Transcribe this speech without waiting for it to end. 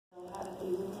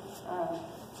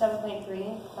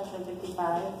7.3, question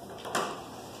 55.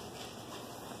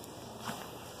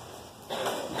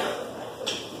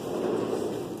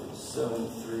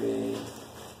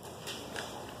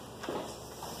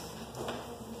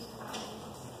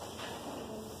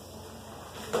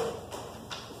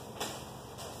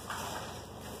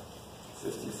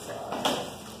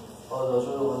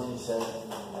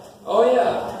 Oh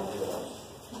yeah.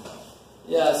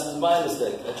 Yeah, this is my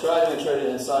mistake. I tried to make sure I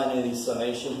didn't assign any of these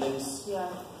summation things. Yeah.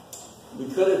 We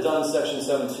could have done section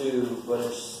 7.2, but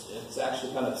it's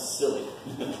actually kind of silly.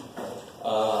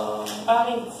 That's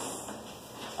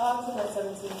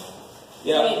 17.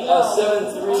 Yeah, Wait, no.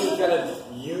 7.3 kind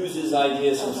of uses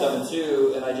ideas from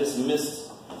 7.2, and I just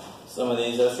missed some of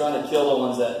these. I was trying to kill the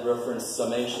ones that reference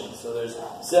summation. So there's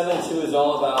 7.2 is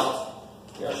all about,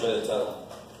 here I'll show you the title,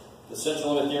 the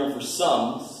central limit theorem for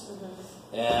sums.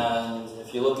 And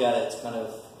if you look at it, it's kind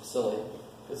of silly,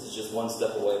 because it's just one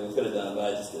step away. We could have done it, but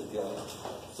I just didn't feel like it.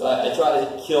 So I tried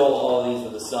to kill all of these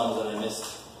with the sums, and I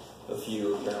missed a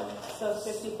few, apparently. So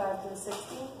 55 to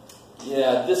 60?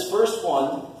 Yeah, this first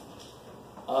one,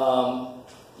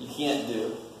 you can't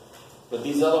do. But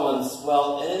these other ones,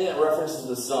 well, anything that references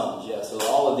the sums, yeah, so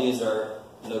all of these are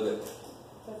no good.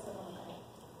 That's the one.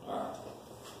 Alright.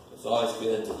 It's always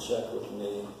good to check with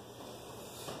me.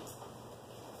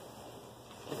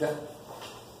 Okay.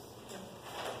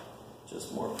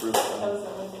 Just more proof that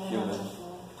I'm human.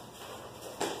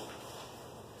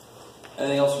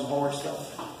 Anything else from homework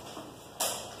stuff?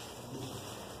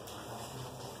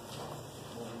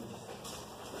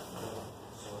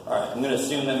 Alright, I'm going to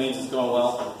assume that means it's going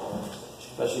well.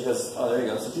 Especially because, oh, there you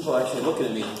go. Some people are actually looking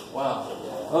at me. Wow.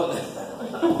 Oh.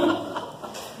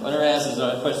 Whenever I ask these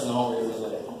questions in homework, everybody's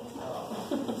like,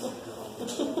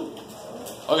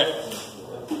 okay.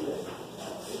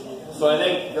 So I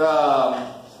think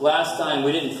last time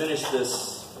we didn't finish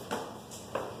this.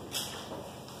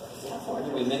 How far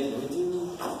did we make it?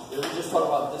 Did we just talk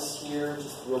about this here,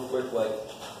 just real quick? Like,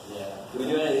 yeah. Did we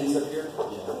do any of these up here?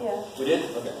 Yeah. We did?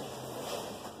 Okay.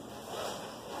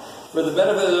 For the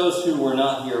benefit of those who were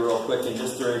not here, real quick, and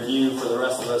just to review for the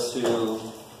rest of us who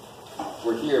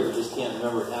were here but just can't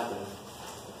remember it happening.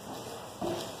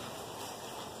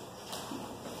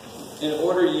 In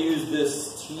order to use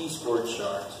this t-score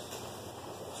chart.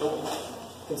 So,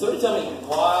 can somebody tell me,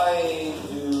 why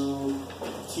do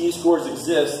t-scores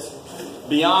exist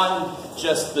beyond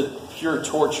just the pure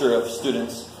torture of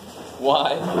students?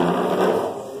 Why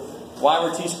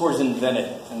were t-scores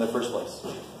invented in the first place?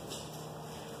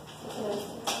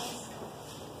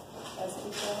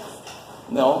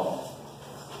 No.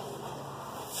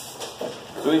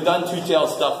 So we've done two-tailed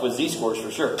stuff with z-scores for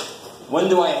sure. When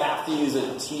do I have to use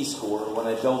a t-score? When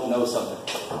I don't know something?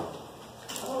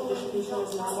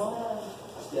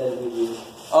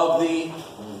 Of the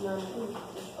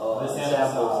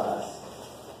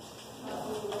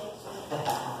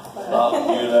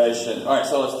population. Alright,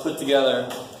 so let's put together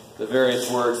the various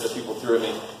words that people threw at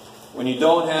me. When you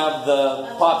don't have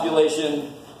the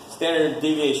population standard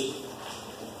deviation.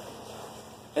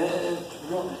 And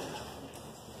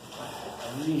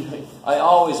I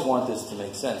always want this to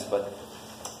make sense, but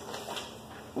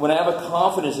when I have a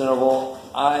confidence interval,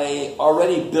 I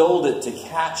already build it to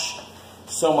catch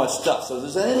so much stuff. So if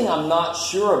there's anything I'm not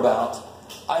sure about,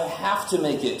 I have to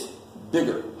make it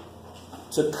bigger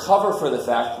to cover for the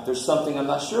fact that there's something I'm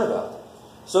not sure about.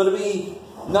 So to be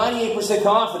 98%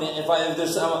 confident,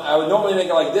 I would normally make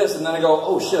it like this, and then I go,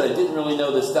 oh shit, I didn't really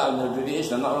know this standard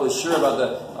deviation. I'm not really sure about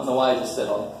I don't know why I just said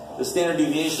the standard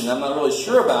deviation. I'm not really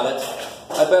sure about it.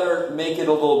 I better make it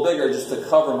a little bigger just to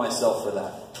cover myself for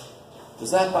that.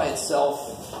 Does that by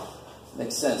itself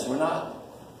make sense? We're not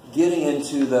getting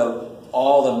into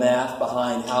all the math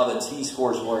behind how the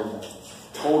t-scores were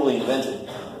totally invented.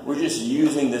 We're just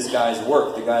using this guy's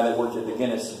work, the guy that worked at the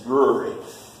Guinness Brewery.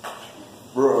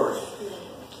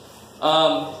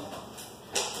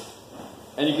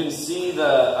 And you can see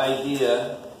the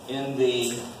idea in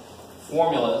the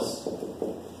formulas.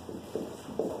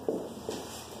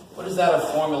 What is that a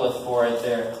formula for right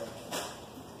there?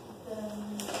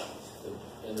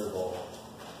 Interval.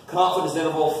 Confidence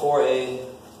interval for a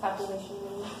population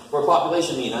mean. For a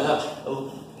population mean. I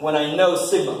know. When I know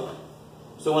sigma.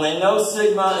 So when I know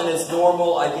sigma and it's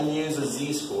normal, I can use a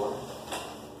z-score.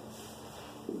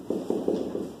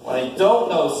 When I don't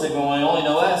know sigma, when I only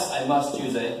know s, I must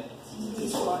use a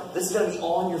z-score. This is going to be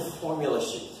on your formula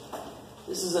sheet.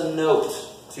 This is a note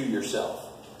to yourself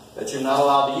that you're not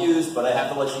allowed to use, but I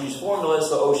have to let you use formulas,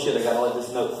 so oh shit, I got to let this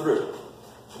note through.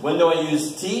 When do I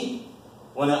use t?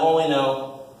 When I only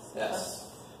know s.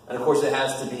 And of course it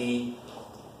has to be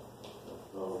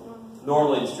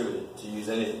normally distributed to use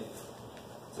anything.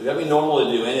 So you got to be normal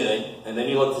to do anything, and then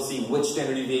you look to see which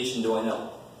standard deviation do I know.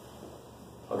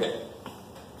 Okay,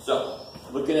 so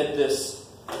looking at this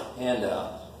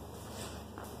handout.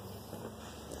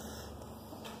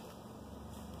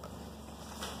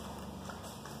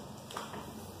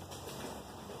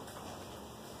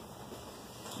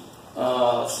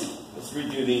 Let's see. Let's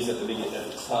redo these at the beginning,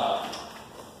 at the top.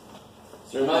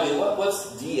 So remind me, what's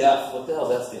DF? What the hell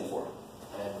does that stand for?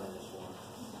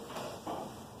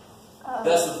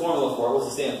 That's the formula for it. What's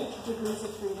it stand for? Degrees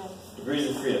of freedom. Degrees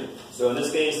of freedom. So in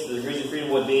this case, the degrees of freedom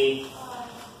would be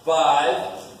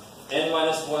 5, n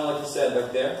minus 1, like you said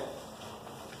back there.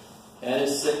 N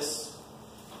is 6.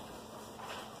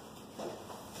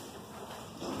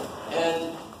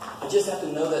 And I just have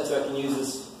to know that so I can use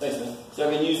this. Thanks, man. So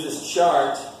I can use this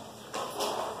chart.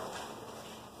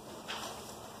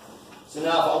 So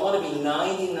now if I want to be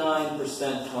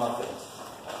 99% confident,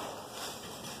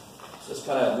 so let's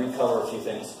kind of recover a few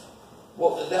things.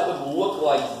 Well, that would look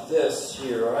like this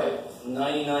here, right?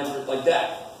 99%, like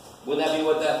that. Wouldn't that be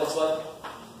what that looks like?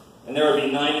 And there would be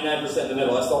 99% in the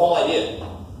middle. That's the whole idea.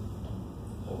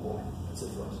 Oh boy, that's it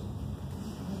for us.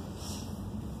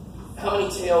 How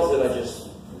many tails did I just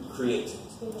create?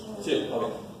 2.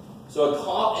 Okay.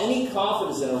 So any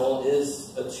confidence interval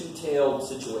is a 2-tailed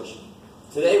situation.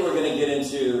 Today we're going to get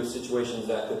into situations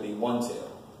that could be 1 tail.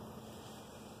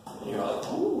 And you're like,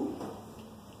 ooh.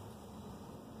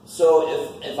 So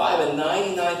if I have a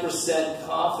 99%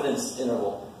 confidence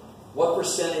interval, what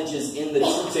percentage is in the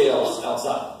 2 tails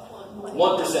outside?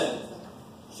 1%.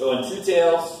 So in 2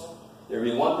 tails, there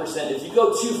would be 1%. If you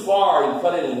go too far and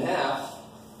cut it in half,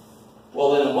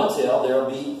 well then in 1 tail there will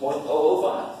be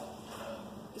 0.005.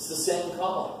 It's the same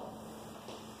column.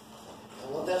 I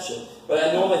love that shit. But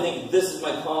I normally think this is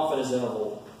my confidence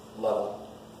interval level.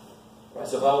 Right?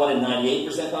 So if I wanted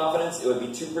 98% confidence, it would be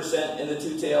 2% in the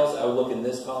 2 tails. I would look in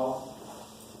this column.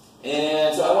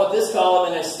 And so I want this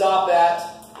column, and I stop at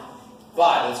 5.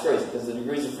 That's crazy, because the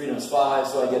degrees of freedom is 5,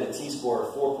 so I get a t-score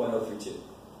of 4.032.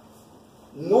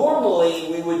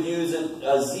 Normally, we would use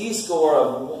a z-score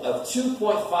of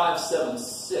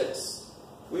 2.576.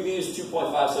 We've used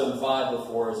 2.575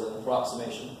 before as an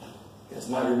approximation. You guys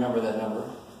might remember that number.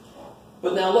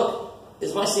 But now look,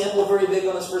 is my sample very big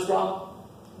on this first problem?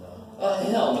 No.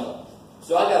 Hell no.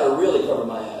 So I got to really cover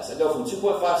my ass. I go from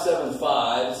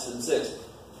 2.575 and 6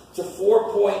 to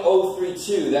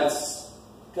 4.032. That's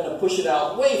going to push it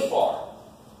out way far.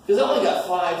 Because I only got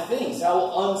 5 things.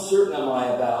 How uncertain am I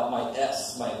about my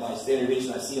S, my standard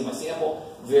deviation I see in my sample?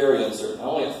 Very uncertain. I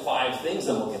only have 5 things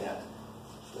I'm looking at.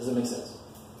 Does that make sense?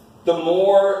 The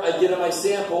more I get in my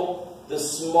sample, the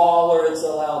smaller it's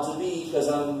allowed to be because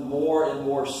I'm more and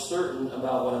more certain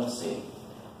about what I'm seeing.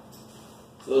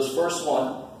 So this first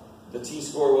one, the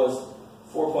t-score was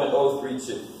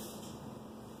 4.032.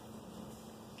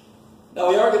 Now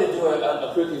we are going to do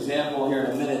a quick example here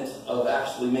in a minute of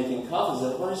actually making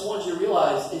confidence, but I just want you to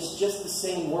realize it's just the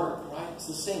same work, right? It's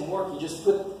the same work. You just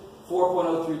put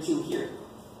 4.032 here.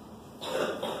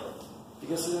 You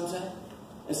guys see what I'm saying?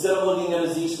 Instead of looking at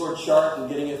a z-score chart and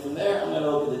getting it from there, I'm going to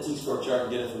look at the t-score chart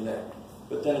and get it from there.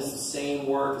 But then it's the same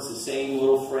work, it's the same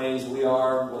little phrase, we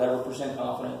are whatever percent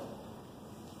confident.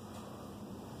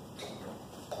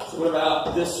 So what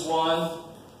about this one?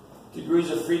 Degrees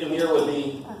of freedom here would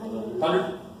be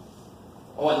 100.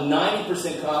 I want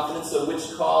 90% confidence, so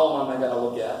which column am I going to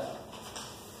look at?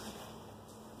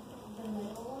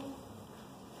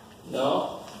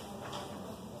 No.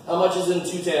 How much is in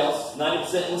 2 tails?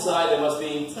 90% inside, there must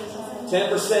be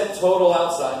 10% total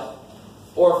outside.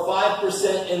 Or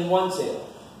 5% in 1 tail.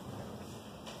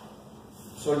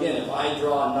 So again, if I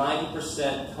draw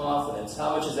 90% confidence,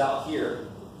 how much is out here?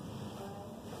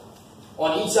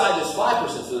 On each side there's 5%.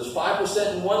 So there's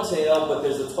 5% in 1 tail, but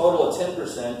there's a total of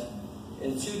 10%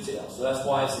 in 2 tails. So that's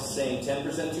why it's the same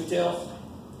 10% 2 tails,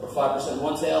 or 5% in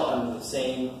 1 tail, under the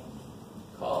same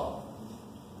column.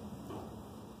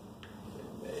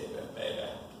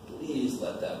 Please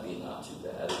let that be not too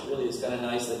bad. It really is kind of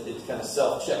nice that it kind of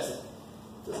self-checks it.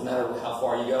 Doesn't matter how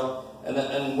far you go. And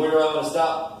where do I want to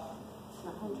stop?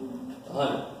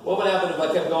 100. What would happen if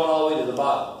I kept going all the way to the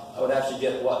bottom? I would actually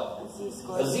get what?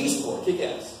 A z-score.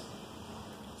 Kick-ass.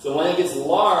 So when it gets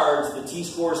large, the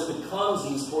t-scores become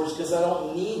z-scores because I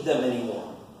don't need them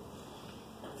anymore.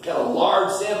 If I've got a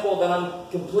large sample, then I'm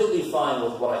completely fine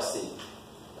with what I see.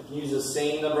 I can use the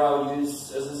same number I would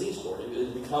use as a z-score.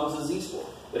 It becomes a z-score.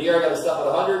 But here I got to stop at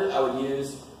 100. I would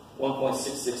use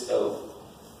 1.660.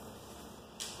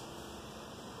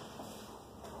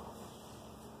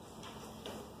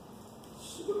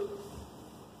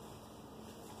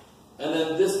 And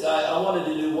then this guy, I wanted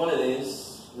to do one of these.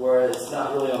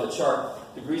 not really on the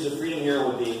chart. Degrees of freedom here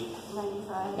would be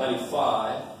 95.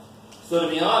 95. So to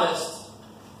be honest,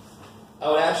 I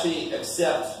would actually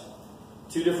accept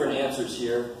two different answers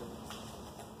here.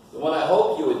 The one I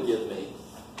hope you would give me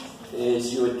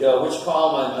is you would go, which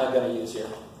column am I going to use here?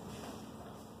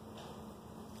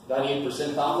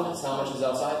 98% confidence. How much is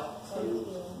outside?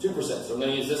 2%. So I'm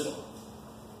going to use this one.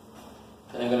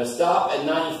 And I'm going to stop at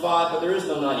 95, but there is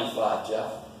no 95,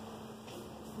 Jeff.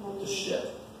 Just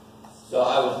shit. So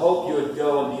I would hope you would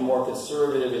go and be more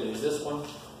conservative and use this one.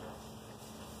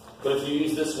 But if you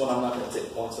use this one, I'm not going to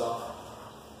take points off.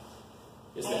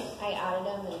 Yes, ma'am? I added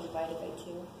them and divided by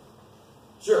 2.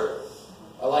 Sure.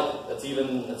 I like it. That's even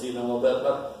a little bit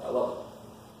better. I love it.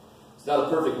 It's not a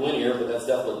perfect linear, but that's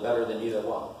definitely better than either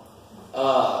one.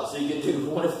 So you can do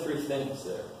one of 3 things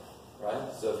there,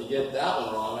 right? So if you get that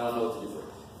one wrong, I don't know what to do for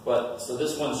you. But so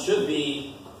this one should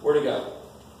be, where to go?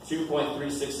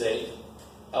 2.368.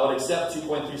 I would accept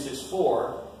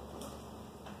 2.364.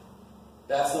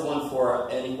 That's the one for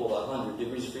n equal to 100,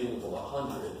 degrees of freedom equal to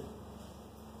 100.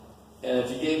 And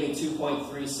if you gave me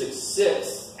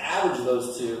 2.366, average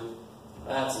those two,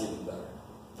 that's even better.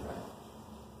 Right?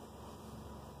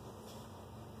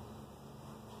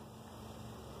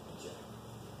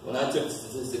 When I took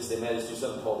statistics, they made us do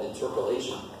something called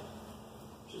interpolation,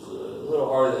 which is a little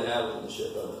harder than averaging the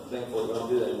shit, but thankfully we don't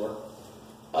do that anymore.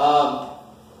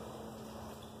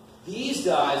 These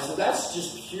guys, so that's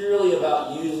just purely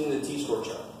about using the t-score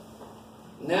chart.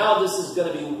 Now this is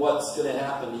going to be what's going to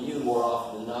happen to you more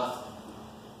often than not.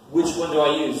 Which one do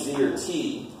I use, Z or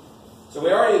T? So we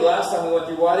already, last time we went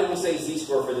through, why did we say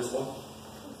Z-score for this one?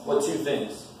 What 2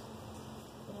 things?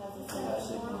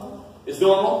 It's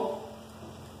normal?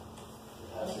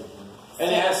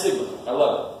 And it has sigma. I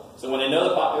love it. So when I know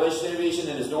the population deviation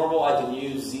and it's normal, I can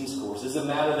use Z-scores. Does it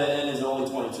matter that N is only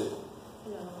 22?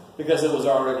 No. Because it was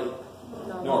already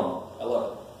No. normal. I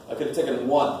love it. I could have taken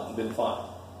 1 and been fine.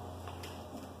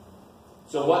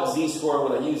 So what Z-score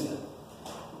would I use then?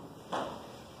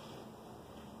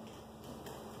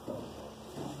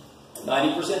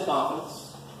 %90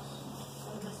 confidence.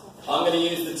 I'm going to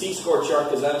use the t-score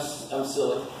chart because I'm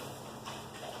silly.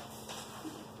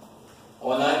 I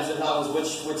want 90%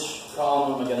 confidence. Which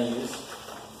column am I going to use?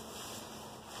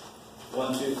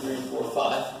 1, 2, 3, 4,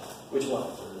 5. Which one?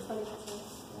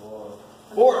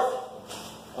 4th.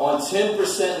 I want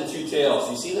 10% in 2 tails.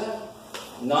 You see that?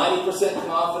 90%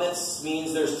 confidence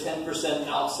means there's 10%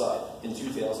 outside in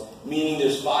 2 tails, meaning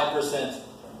there's 5%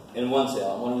 in 1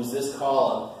 tail. I'm going to use this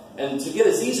column. And to get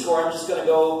a z-score, I'm just going to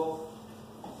go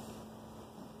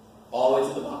all the way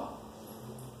to the bottom.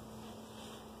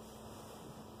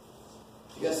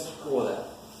 You guys are cool with that?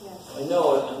 Yes. I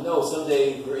know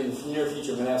someday in the near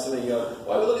future I'm going to have somebody go,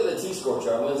 why we look at the t-score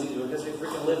chart? Because we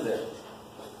freaking live there.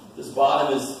 This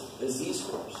bottom is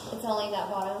z-scores. It's only that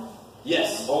bottom?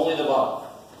 Yes, only the bottom.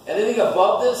 Anything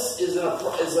above this is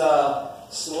a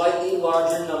slightly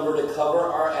larger number to cover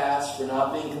our ass for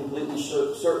not being completely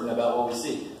certain about what we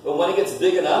see. But when it gets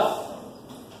big enough,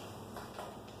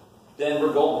 then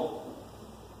we're golden.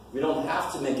 We don't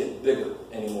have to make it bigger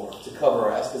anymore to cover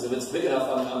our ass, because if it's big enough,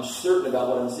 I'm certain about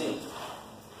what I'm seeing.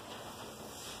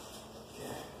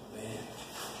 Okay, man.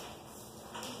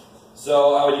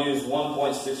 So I would use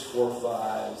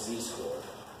 1.645 z-score.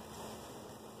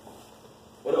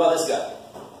 What about this guy?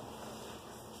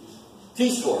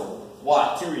 T-score.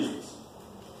 Why? 2 reasons.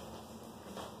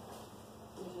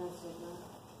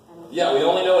 Yeah, we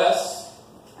only know S.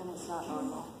 And it's not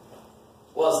normal.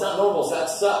 Well, it's not normal, so that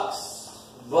sucks.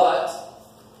 But,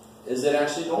 is it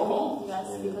actually normal? Yes.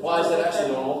 Why is it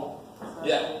actually normal?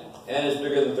 Yeah, N is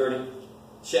bigger than 30.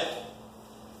 Check.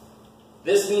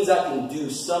 This means I can do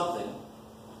something.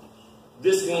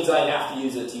 This means I have to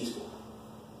use a t-score.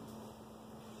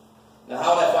 Now,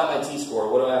 how would I find my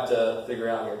t-score? What do I have to figure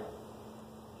out here?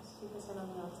 2% on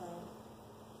the outside.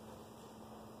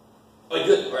 Oh,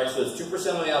 good. All right, so it's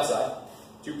 2% on the outside,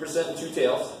 2% in 2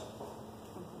 tails,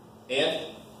 and?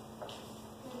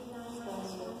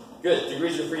 Good.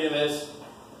 Degrees of freedom is?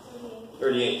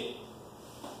 38.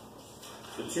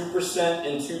 So 2%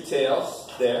 in 2 tails,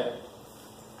 there.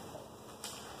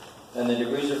 And the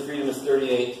degrees of freedom is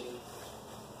 38.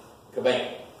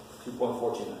 Kabam.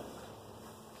 2.429.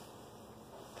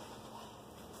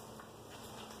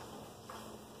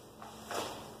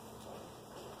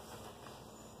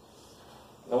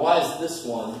 Now, why does this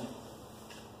one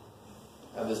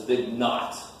have this big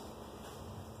knot?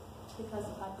 Because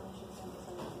the population is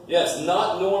 10%. Yes,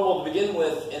 not normal to begin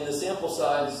with, and the sample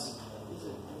size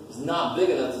is not big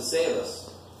enough to save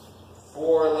us.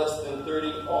 4 less than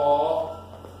 30,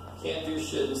 can't do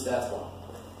shit in stats one.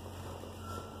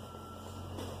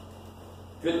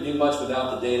 Couldn't do much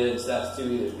without the data in stats 2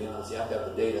 either, to be honest. You have to have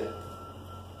the data.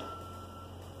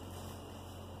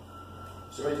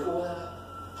 Is everybody cool with that?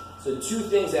 So 2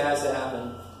 things that has to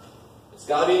happen. It's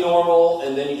got to be normal,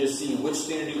 and then you just see which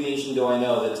standard deviation do I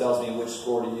know that tells me which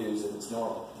score to use if it's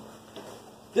normal.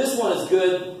 This one is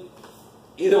good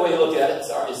either way you look at it.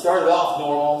 It started off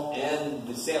normal, and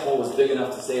the sample was big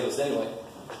enough to save us anyway.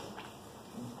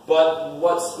 But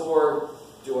what score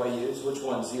do I use? Which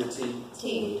one, Z or T?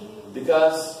 T.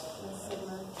 Because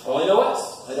Sigma. I only know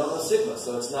S. I don't know sigma,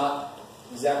 so it's not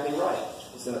exactly right.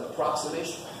 It's an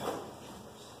approximation.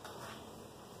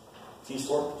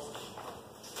 T-score.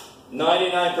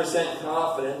 99%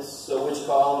 confidence, so which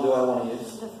column do I want to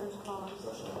use? The first column.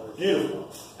 Beautiful.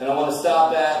 And I want to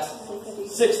stop at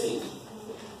 60.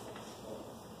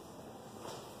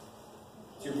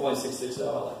 2.660,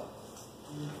 I like it.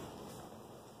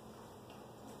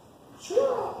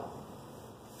 Sure.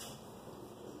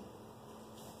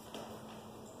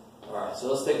 Alright,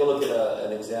 so let's take a look at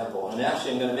an example. And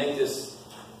actually I'm going to make this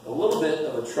a little bit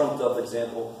of a trumped up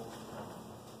example.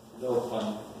 No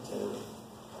pun intended.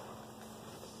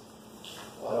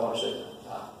 Oh, I don't want to show you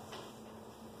that.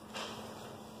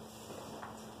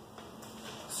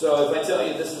 So if I tell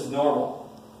you this is normal,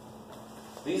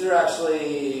 these are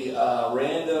actually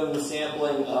random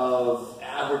sampling of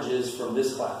averages from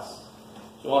this class.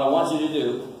 So what I want you to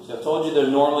do, so I've told you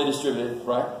they're normally distributed,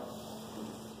 right?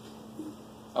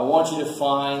 I want you to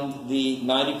find the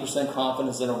 90%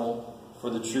 confidence interval for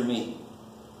the true mean.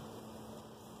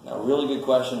 Now, a really good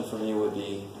question for me would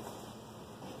be,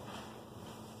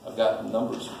 I've got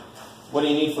numbers. What do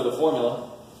you need for the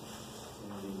formula?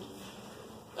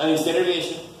 I need standard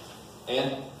deviation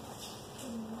and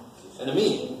a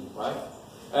mean, right?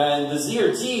 And the Z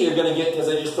or T you're going to get because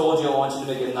I just told you I want you to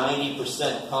make a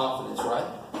 90% confidence, right?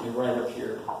 Let me write it up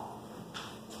here.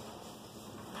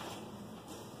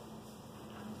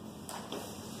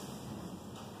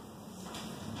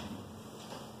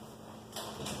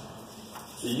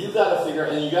 So you got to figure,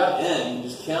 and you got N, you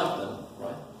just count them,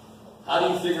 right? How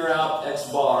do you figure out X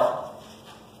bar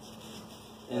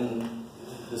in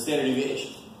the standard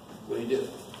deviation? What do you do?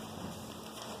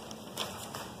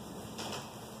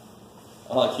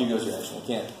 I like Hugo's reaction. I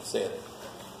can't say it.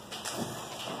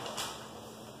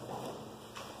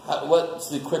 What's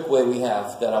the quick way we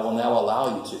have that I will now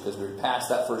allow you to, because we're past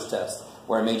that first test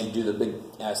where I made you do the big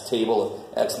ass table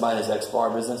of X minus X bar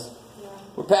business? Yeah.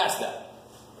 We're past that.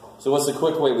 So what's the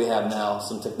quick way we have now?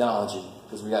 Some technology,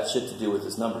 because we got shit to do with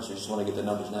this number, so we just want to get the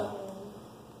numbers now.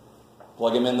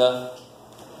 Plug them in the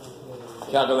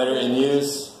calculator and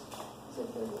use.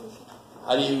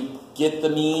 How do you get the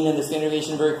mean and the standard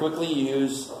deviation very quickly? You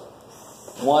use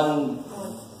one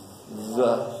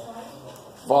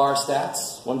var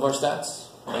stats. One var stats.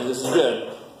 And this is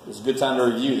good. It's a good time to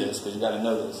review this because you got to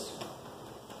know this.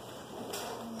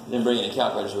 I didn't bring any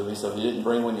calculators with me, so if you didn't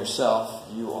bring one yourself,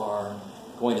 you are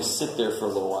going to sit there for a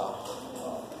little while.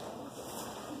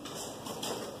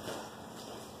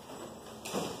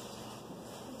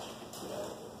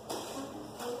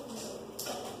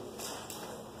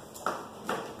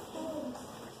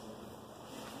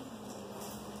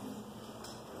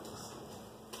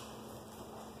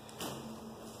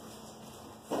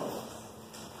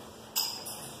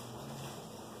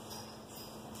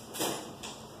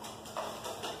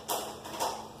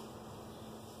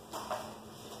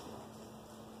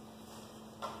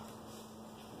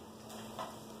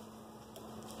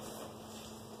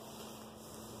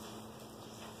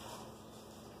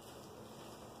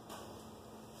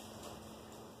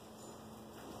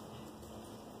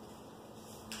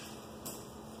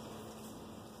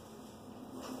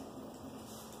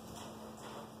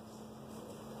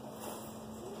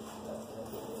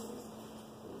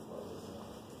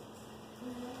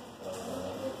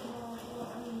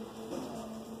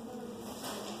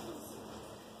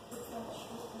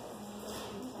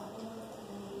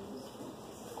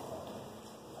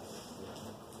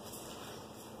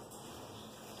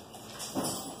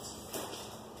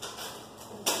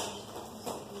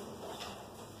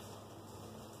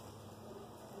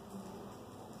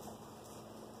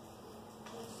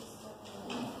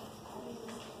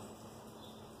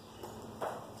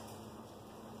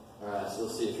 So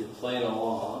let's see if you're playing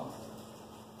along.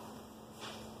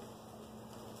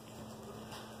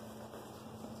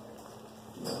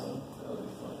 No, that would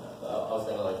be fun. I was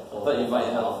gonna like. I thought you might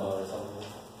have. or something.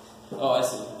 Oh, I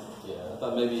see. Yeah, I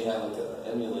thought maybe you had like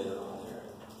an emulator on here.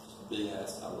 Big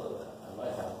ass. I love that. I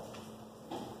might have.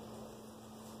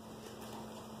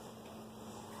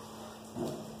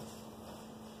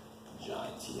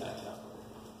 Giant TI calculator.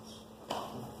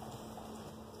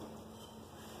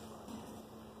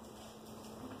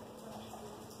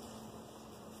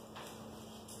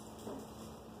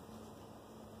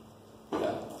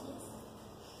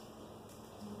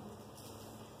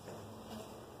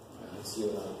 see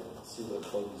what I get. See what I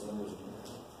plug these numbers in here.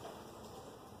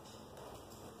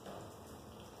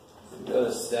 So we go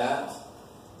to stat,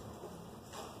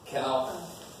 calc,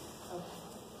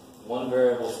 one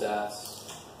variable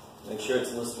stats. Make sure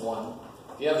it's list one.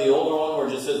 If you have the older one where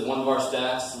it just says one of our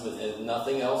stats and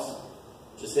nothing else,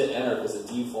 just hit enter because it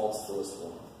defaults to list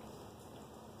one.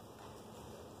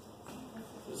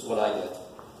 This is what I get.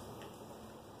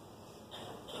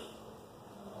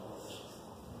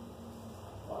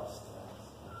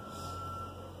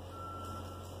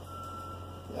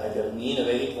 I get a mean of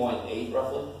 80.8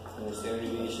 roughly, and a standard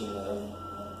deviation of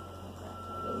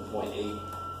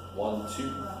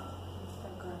 11.812.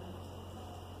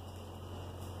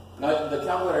 Now, the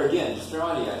calculator, again, just to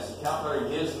remind you guys, the calculator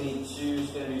gives me 2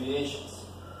 standard deviations.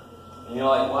 And you're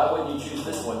like, why wouldn't you choose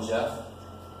this one, Jeff?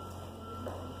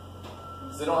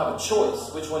 Because they don't have a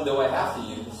choice. Which one do I have to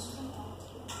use?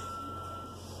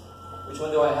 Which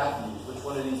one do I have to use? Which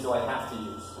one of these do I have to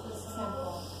use?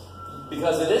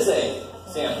 Because it is a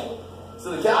sample.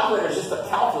 So the calculator is just a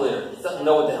calculator. It doesn't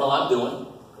know what the hell I'm doing.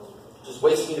 It just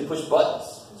waits for me to push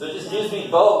buttons. So it just gives me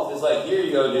both. It's like, here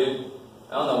you go, dude.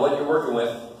 I don't know what you're working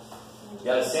with. You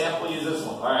got a sample, use this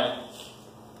one. Alright.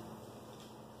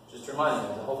 Just to remind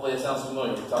you, hopefully it sounds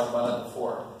familiar. We talked about that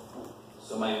before.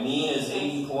 So my mean is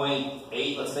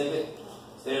 80.8, let's take it.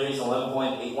 Standard deviation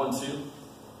 11.812.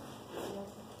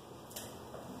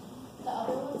 The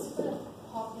other one's for the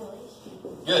population.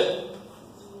 Good.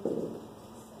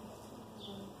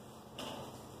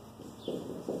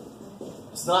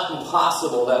 It's not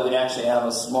impossible that we'd actually have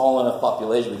a small enough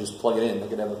population. We just plug it in. We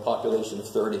could have a population of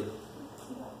 30.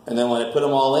 And then when I put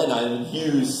them all in, I would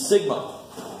use sigma.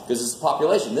 Because it's a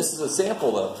population. This is a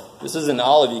sample, though. This isn't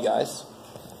all of you guys.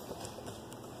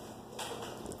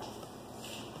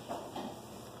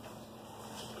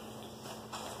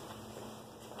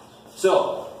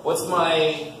 So, what's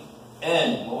my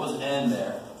n? What was n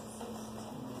there?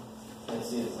 Let's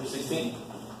see, 16.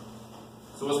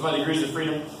 So what's my degrees of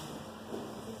freedom?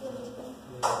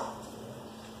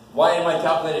 Why am I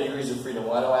calculating degrees of freedom?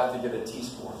 Why do I have to get a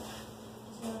t-score?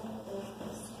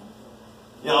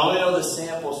 Yeah, I only know the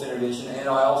sample standard deviation, and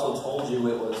I also told you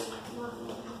it was...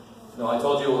 No, I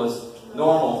told you it was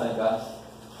normal, thank God.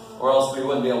 Or else we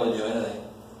wouldn't be able to do anything.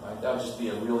 Right? That would just be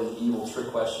a really evil trick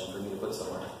question for me to put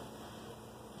somewhere.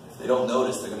 If they don't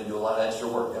notice, they're going to do a lot of extra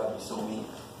work. That would be so mean.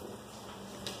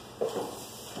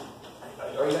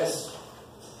 Are you guys...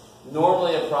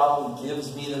 Normally a problem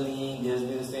gives me the mean, gives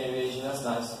me the standard deviation. That's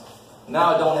nice.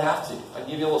 Now I don't have to. I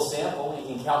give you a little sample. You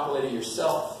can calculate it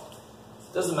yourself.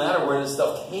 It doesn't matter where this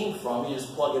stuff came from. You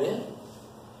just plug it in.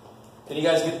 Can you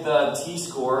guys get the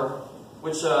t-score?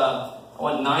 Which I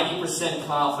want 90%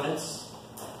 confidence.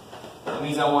 That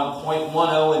means I want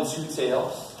 0.10 and 2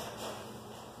 tails.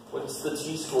 What's the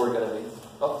t-score going to be?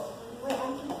 Oh. Wait,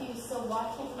 I'm confused. So why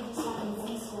can't we just find the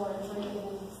z-score and bring it in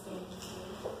the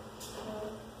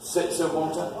stage? So one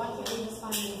more time. Why can't we just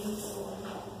find the z-score?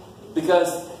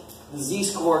 Because the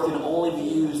z-score can only be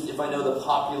used if I know the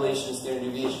population standard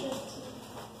deviation.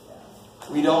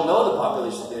 We don't know the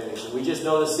population standard deviation. We just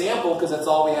know the sample because that's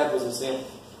all we had was a sample.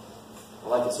 I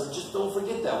like it. So just don't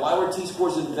forget that. Why were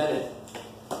t-scores invented?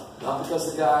 Not because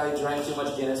the guy drank too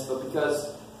much Guinness, but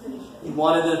because he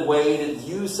wanted a way to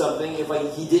use something if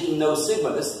he didn't know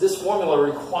sigma. This formula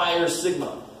requires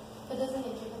sigma. But doesn't it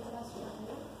give it to us?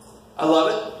 I love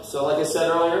it. So like I said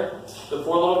earlier, the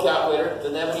poor little calculator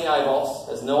doesn't have any eyeballs,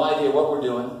 has no idea what we're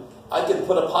doing. I could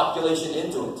put a population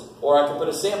into it, or I could put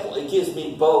a sample. It gives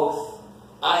me both.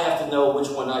 I have to know which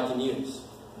one I can use.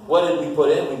 What did we put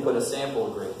in? We put a sample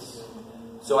of grades.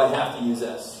 So I have to use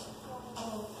S.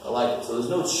 I like it. So there's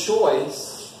no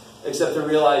choice except to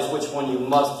realize which one you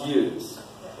must use.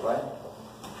 Right?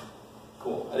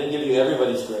 Cool. I didn't give you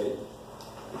everybody's grade.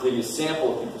 I gave you a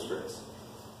sample of people's grades.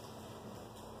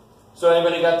 So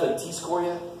anybody got the t-score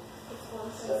yet? It's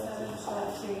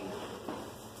 1.753.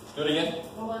 Do it again.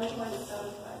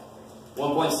 1.753.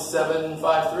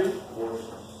 1.753?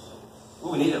 Ooh,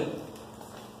 we need them.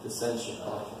 Dissension. I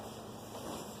like it.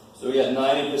 So we got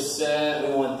 90%.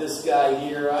 We want this guy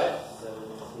here, right?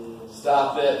 17.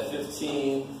 Stop at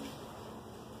 15.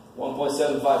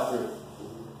 1.753.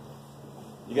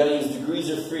 You got to use degrees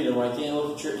of freedom, right? You can't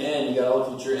look at your n. You got to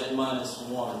look at your n minus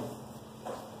 1.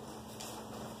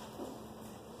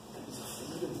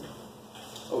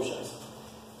 Oh, shies.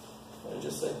 What did I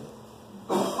just say?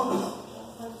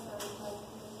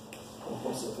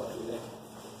 1.753.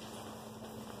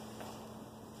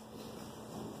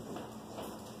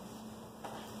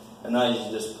 And now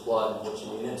you just plug what you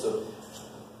need in. So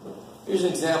here's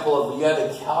an example of you had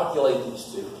to calculate these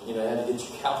two. You know, you had to get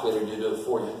your calculator to do it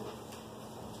for you.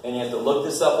 And you have to look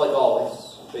this up like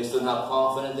always, based on how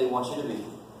confident they want you to be.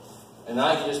 And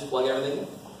now you can just plug everything in.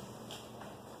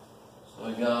 So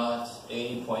we got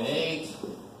 80.8,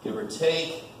 give or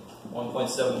take,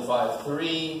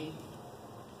 1.753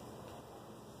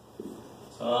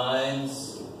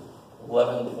 times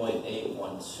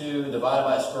 11.812 divided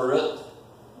by square root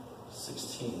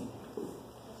 16.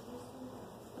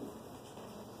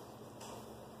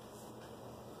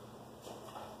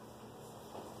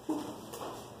 The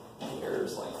error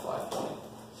is like 5.11.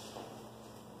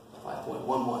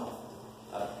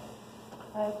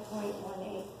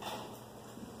 5.18.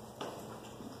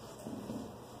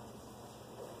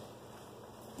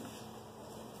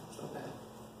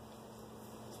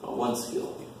 So one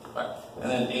skill. Right. And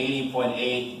then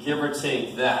 80.8, give or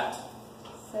take that.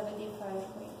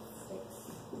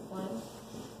 75.61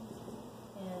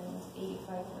 and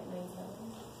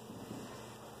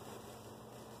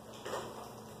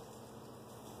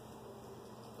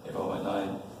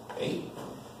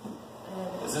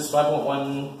 85.97. Is this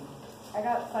 5.1? I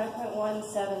got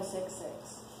 5.1766.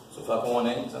 So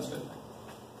 5.18, sounds good.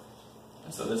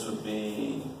 And so this would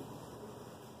be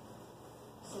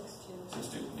 62.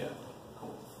 62, yeah.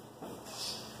 Cool.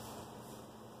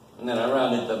 And then I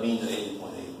rounded the mean to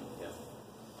 80.8. Yeah.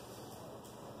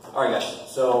 Alright guys,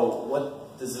 so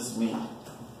what does this mean?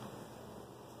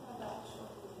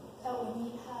 That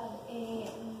we had a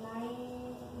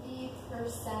 90%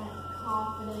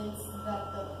 confidence that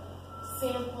the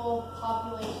sample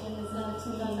population is not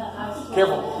the actual.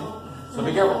 Careful. So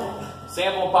be careful.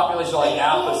 Sample population like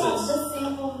opposites. The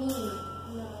sample mean.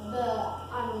 I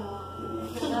don't know.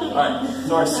 Alright,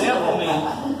 so our sample mean.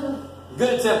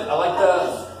 Good attempt. I like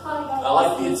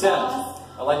the attempt.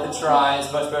 I like the try.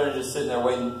 It's much better than just sitting there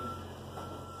waiting.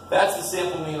 That's the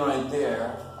sample mean right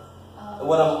there.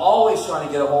 What I'm always trying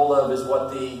to get a hold of is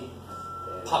what the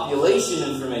population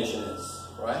information is,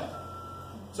 right?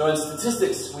 So in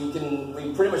statistics, we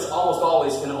pretty much almost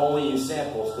always can only use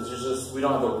samples because we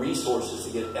don't have the resources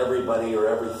to get everybody or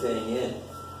everything in,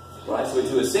 right? So we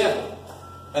do a sample,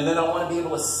 and then I want to be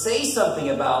able to say something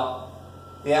about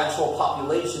the actual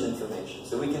population information.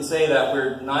 So we can say that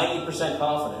we're 90%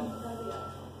 confident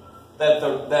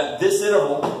that this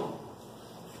interval,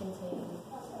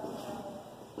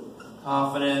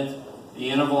 the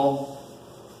interval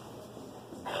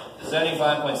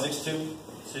 75.62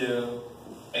 to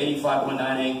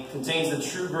 85.98 contains the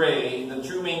true grade, the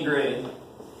true mean grade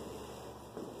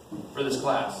for this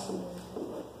class.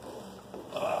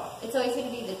 It's always going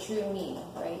to be the true mean,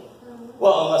 right?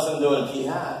 Well, unless I'm doing a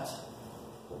p-hat.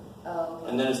 Oh.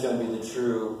 And then it's going to be the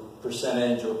true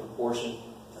percentage or proportion.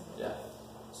 Yeah.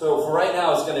 So for right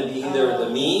now, it's going to be either the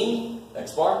mean,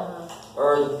 x bar,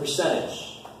 or the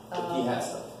percentage, the p-hat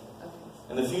stuff. Okay.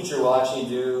 In the future, we'll actually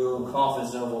do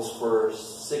confidence intervals for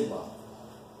sigma.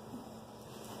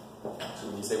 So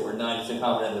we can say we're 90%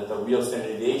 confident that the real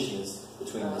standard deviation is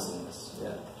between this and this.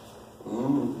 Yeah.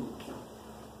 Ooh.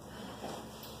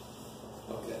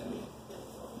 Okay.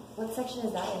 What section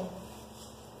is that in?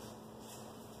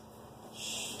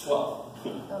 12.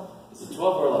 Oh. Is it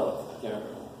 12 or 11? I can't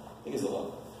remember. I think it's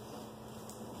 11.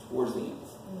 Towards the end.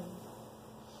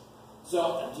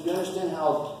 So, do you understand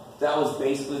how that was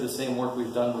basically the same work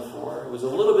we've done before? It was a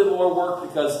little bit more work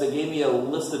because they gave me a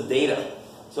list of data.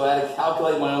 So I had to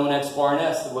calculate my own x bar and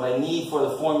s, what I need for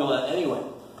the formula anyway.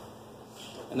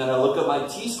 And then I look up my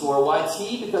t-score. Why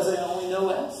t? Because I only know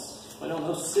s. I don't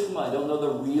know sigma. I don't know the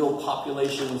real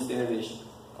population standard deviation.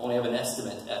 I only have an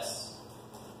estimate s.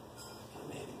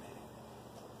 Maybe.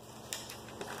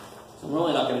 So I'm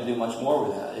really not going to do much more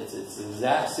with that. It's the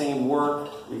exact same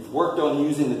work. We've worked on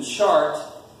using the chart.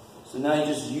 So now you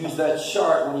just use that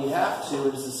chart when you have to.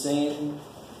 It's the same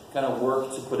kind of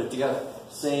work to put it together.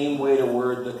 Same way to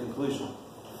word the conclusion.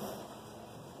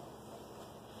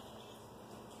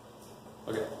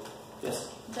 Okay. Yes?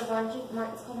 The margin,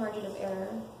 it's called margin of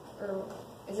error. Or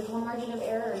is it called margin of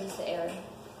error or just the error?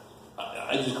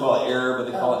 I just call it error, but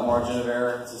they call it margin of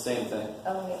error. It's the same thing.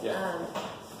 Okay. Yeah.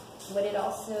 Would it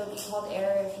also be called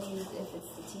error if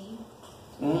it's the t?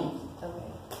 Mm-hmm.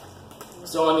 Okay.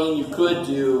 So, I mean, you could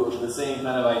do the same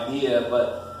kind of idea,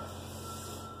 but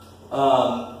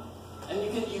and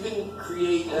you can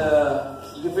create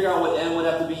you can figure out what n would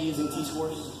have to be using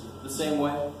t-scores the same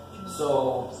way.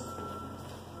 So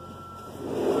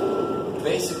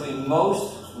basically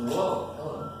most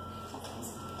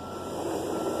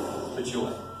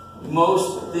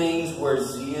most things where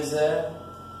z is there,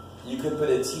 you could put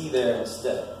a t there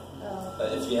instead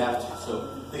if you have to.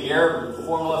 So the error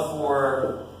formula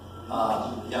for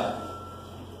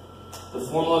the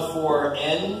formula for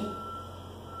n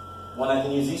when I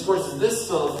can use z-scores is this,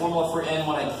 so the formula for n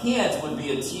when I can't would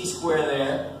be a t squared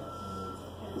there,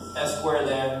 s squared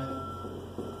there.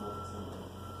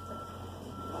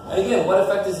 And again, what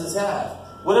effect does this have?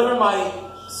 Whatever my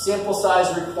sample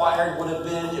size required would have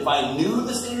been if I knew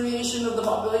the standard deviation of the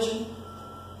population,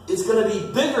 it's going to be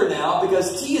bigger now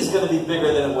because t is going to be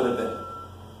bigger than it would have been.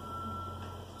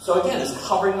 So again, it's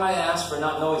covering my ass for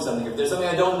not knowing something. If there's something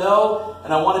I don't know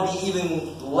and I want to be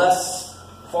even less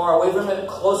far away from it,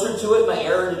 closer to it, my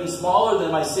error to be smaller,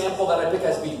 then my sample that I pick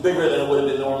has to be bigger than it would have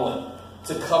been normally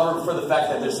to cover for the fact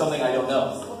that there's something I don't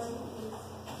know.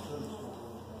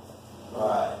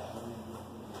 Alright.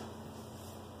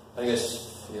 I guess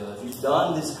if you've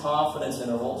done these confidence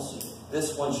intervals,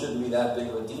 this one shouldn't be that big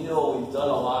of a deal. We've done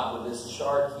a lot with this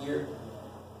chart here.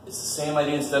 It's the same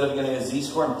idea. Instead of getting a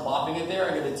z-score and plopping it there,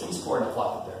 I get a t-score and I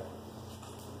plop it there.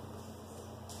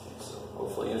 Okay, so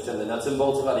hopefully you understand the nuts and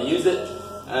bolts of how to use it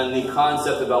and the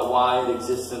concept about why it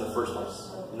exists in the first place.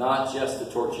 Not just to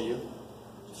torture you.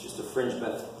 It's just a fringe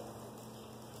benefit.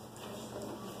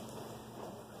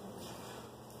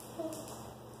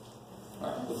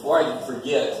 Alright, before I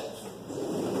forget,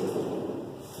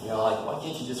 like, why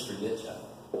can't you just forget, Jeff?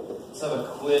 Let's have a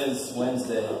quiz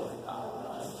Wednesday.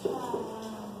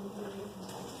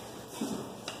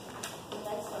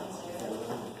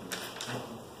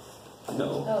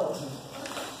 No. Oh.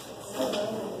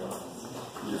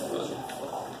 You're funny.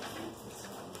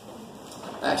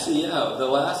 Actually, yeah, the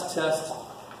last test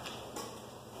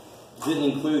didn't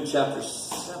include chapter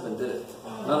 7, did it?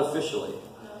 Not officially.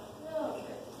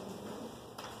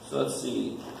 So let's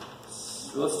see.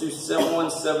 So let's do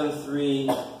 7173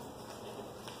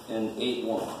 and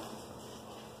 81.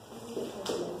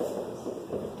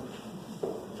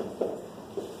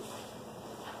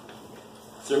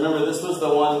 So remember, this was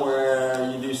the one where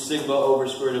you do sigma over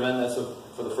square root of n. That's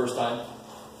for the first time.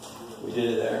 We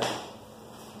did it there.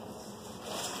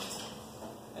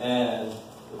 And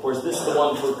of course, this is the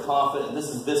one for confident. This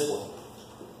is this one.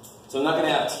 So I'm not going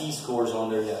to have t-scores on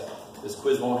there yet. This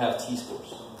quiz won't have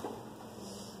t-scores.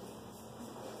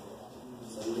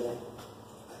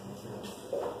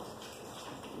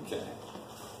 Okay.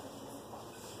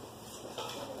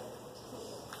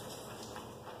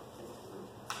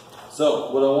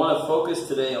 So, what I want to focus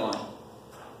today on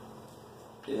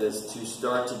is to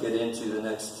start to get into the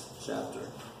next chapter.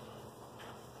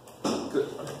 Good.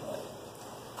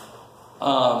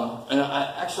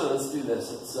 Actually, let's do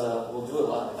this. We'll do it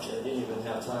live. I didn't even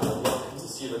have time to look to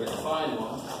see if I can find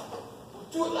one.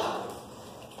 Do it live.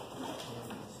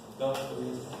 Don't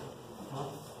believe it.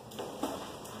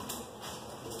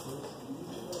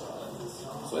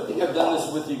 So I think I've done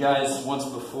this with you guys once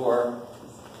before.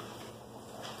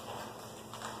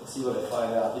 Let's see what I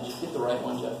find out. Did you get the right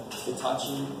one, Jeff?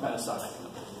 Hitachi Panasonic.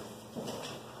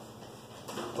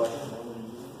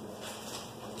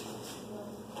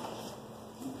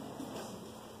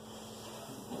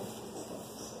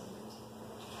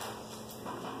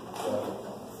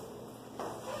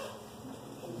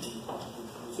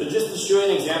 So just to show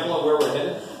you an example of where we're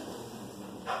headed.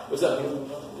 What's up? Do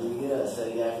you get a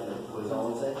study guide for the quiz on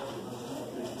Wednesday?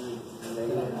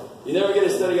 You never get a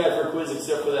study guide for a quiz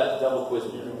except for that double quiz.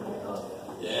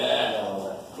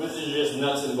 Yeah. Quizzes are just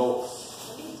nuts and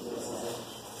bolts.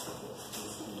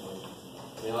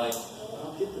 You're like, I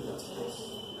don't get the nuts and bolts.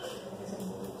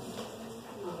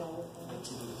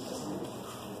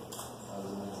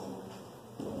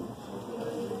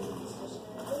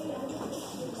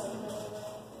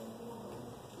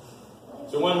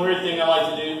 So one weird thing I like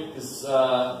to do is, I'm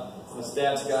a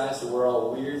stats guy, so we're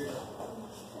all weird,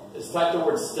 is type the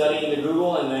word study into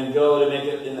Google and then go to make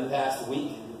it in the past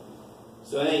week.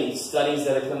 So any studies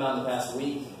that have come out in the past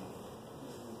week.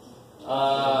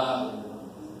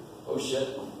 Oh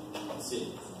shit. Let's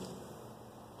see.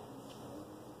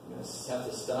 I'm going to have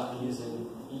to stop using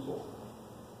equal.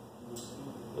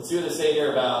 Let's see what they say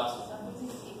here about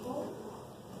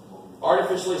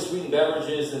artificially sweetened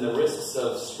beverages and the risks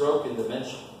of stroke and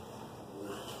dementia.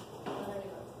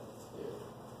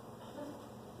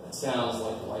 That sounds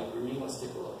like light green. Let's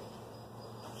take a look.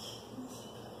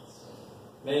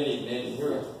 Maybe. Here we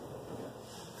go.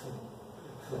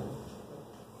 Okay.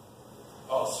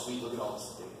 Oh, sweet. Look at all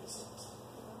this things.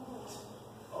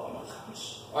 Oh my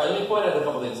gosh. Alright, let me point out a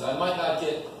couple things. I might not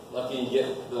get lucky and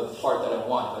get the part that I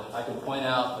want, but I can point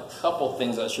out a couple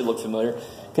things that should look familiar.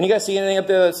 Can you guys see anything up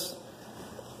there that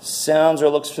sounds or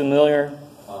looks familiar?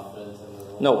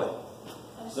 No way.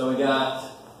 So we got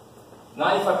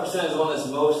 95% is the one that's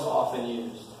most often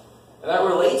used. And that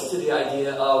relates to the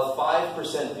idea of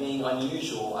 5% being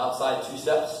unusual outside 2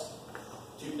 steps.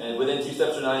 And within 2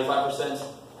 steps are 95%.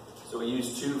 So we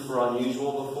used 2 for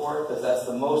unusual before, because that's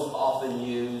the most often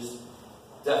used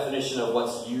definition of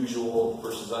what's usual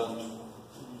versus unusual.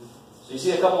 So you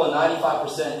see a couple of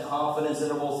 95% confidence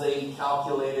intervals they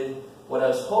calculated. What I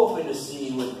was hoping to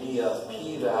see would be a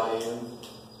p-value.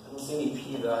 I don't see any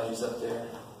p-values up there.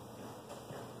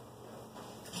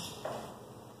 So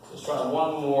let's try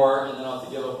one more, and then I'll have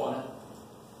to give up on it.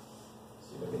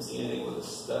 See if I can see anything with a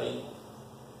study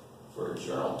for a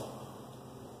journal.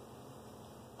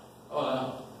 Oh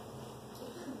no.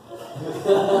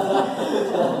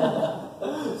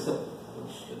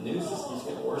 The news just keeps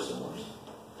getting worse and worse.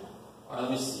 Alright,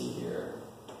 let me see here.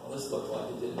 Well, this looked like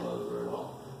it didn't load very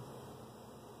well.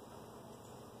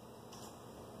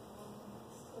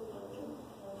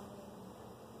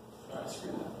 Alright,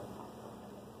 screw that.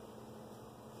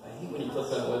 I hate when you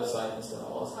click on a website and it's got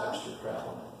all this extra crap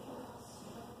on it.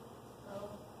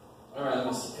 Alright, let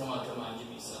me see. Come on, give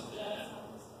me something.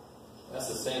 That's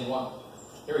the same one.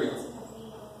 Here we go.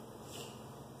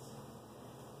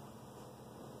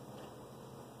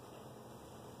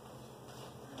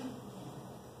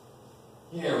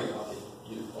 Here we go.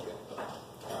 Okay.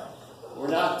 All right. We're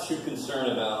not too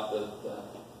concerned about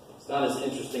it's not as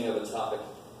interesting of a topic.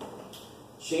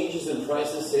 Changes in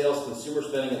prices, sales, consumer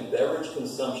spending, and beverage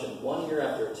consumption 1 year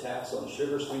after a tax on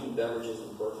sugar-sweetened beverages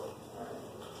in Berkeley. All right.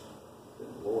 Good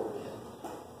Lord, man.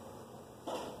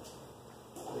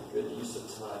 What a good use of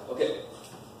time. Okay.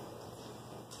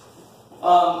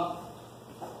 So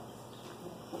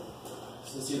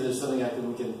let's see if there's something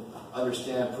we can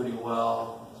understand pretty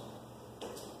well.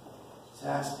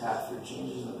 Tax path through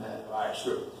changes in the map. All right,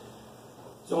 screw it.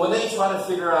 So when they try to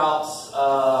figure out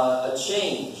a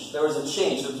change, there was a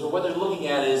change. So what they're looking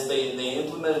at is they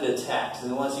implemented a tax, and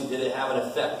they want to see did it have an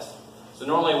effect. So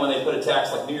normally when they put a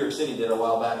tax, like New York City did a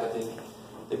while back, I think,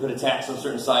 they put a tax on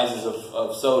certain sizes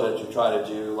of soda to try to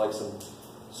do like some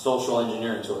social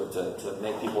engineering sort of to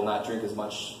make people not drink as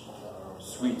much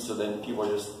sweet, so then people are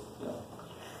just,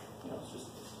 just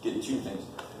getting 2 things.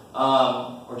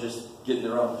 Or just getting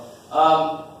their own.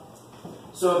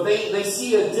 So they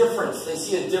see a difference. So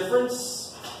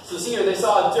see here, they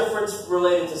saw a difference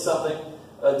related to something.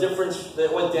 A difference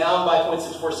that went down by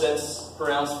 0.64 cents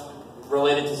per ounce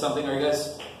related to something. Are you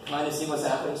guys kind of seeing what's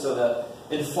happening? So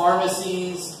in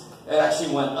pharmacies, it actually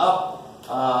went up.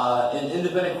 In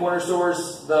independent corner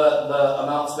stores, the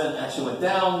amount spent actually went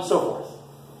down, and so forth.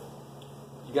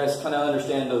 You guys kind of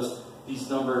understand these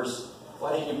numbers.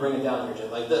 Why didn't you bring it down here,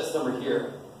 Jim? Like this number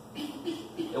here.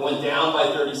 It went down by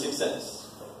 36 cents.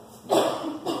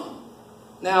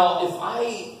 Now,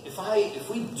 if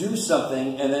we do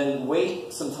something and then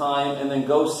wait some time and then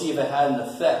go see if it had an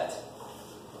effect,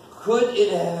 could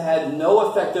it have had no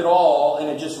effect at all and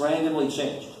it just randomly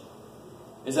changed?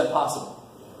 Is that possible?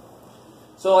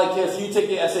 So, like if you take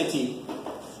the SAT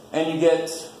and you get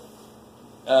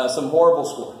some horrible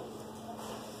score,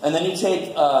 and then you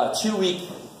take a 2-week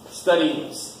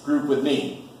study group with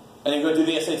me, and you go do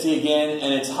the SAT again,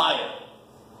 and it's higher.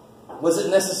 Was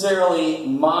it necessarily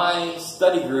my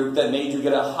study group that made you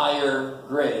get a higher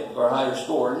grade or a higher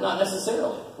score? Not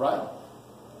necessarily, right?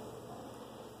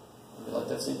 You like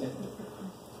that same thing?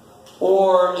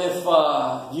 Or if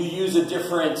you use a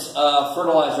different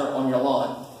fertilizer on your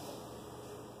lawn,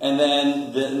 and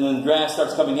then the grass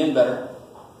starts coming in better,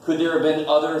 could there have been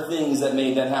other things that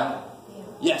made that happen? Yeah.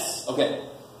 Yes, okay.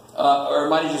 Or it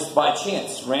might have just by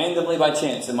chance, randomly by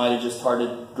chance, it might have just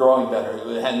started growing better.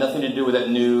 It had nothing to do with that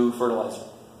new fertilizer.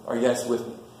 Are you guys with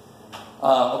me?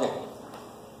 Okay.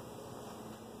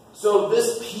 So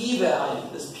this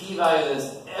p-value is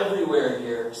everywhere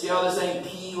here. See how they're saying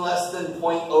p less than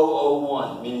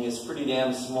 0.001, meaning it's pretty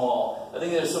damn small. I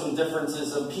think there's some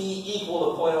differences of p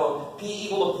equal to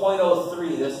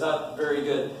 0.03. That's not very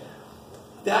good.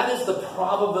 That is the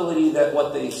probability that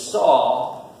what they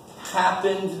saw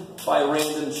happened by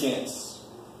random chance.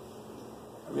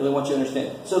 I really want you to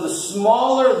understand. So the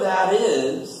smaller that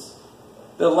is,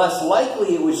 the less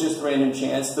likely it was just random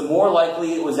chance, the more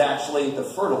likely it was actually the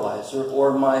fertilizer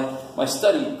or my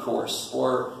study course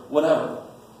or whatever.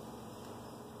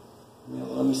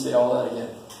 Let me say all that again.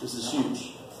 This is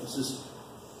huge. This is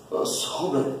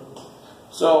so good.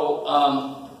 So,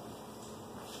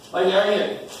 like right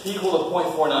here, p equal to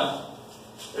 0.49.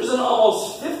 There's an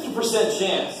almost 50%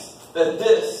 chance that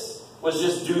this was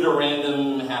just due to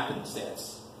random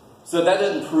happenstance. So that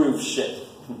doesn't prove shit.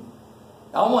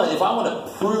 If I want to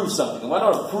prove something, if I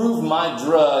want to prove my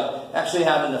drug actually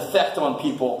had an effect on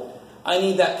people, I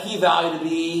need that p-value to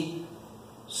be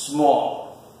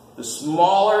small. The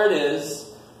smaller it is,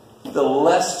 the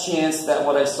less chance that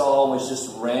what I saw was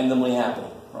just randomly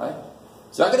happening, right?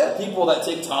 So I could have people that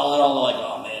take Tylenol and they're like,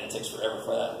 oh man, it takes forever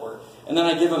for that to work. And then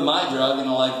I give them my drug, and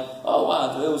I'm like, oh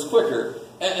wow, it was quicker.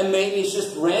 And maybe it's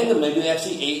just random. Maybe they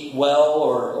actually ate well,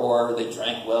 or they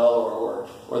drank well,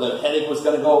 or their headache was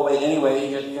going to go away anyway.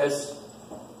 You guys,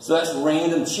 so that's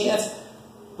random chance.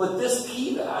 But this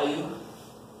p-value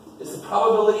is the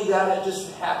probability that it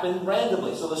just happened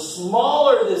randomly. So the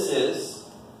smaller this is,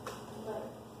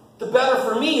 the better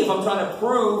for me if I'm trying to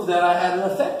prove that I had an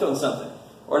effect on something,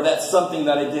 or that something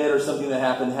that I did or something that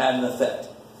happened had an effect.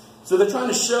 So they're trying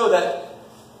to show that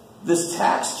this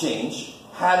tax change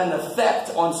had an effect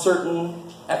on certain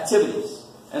activities.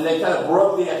 And they kind of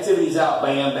broke the activities out.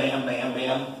 Bam, bam, bam,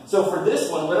 bam. So for this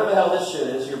one, whatever the hell this shit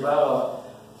is, you're about,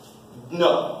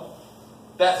 no.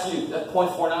 That's you. That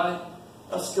 0.49?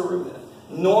 Let's screw that.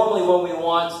 Normally what we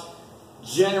want,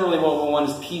 generally what we want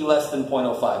is p less than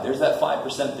 0.05. There's that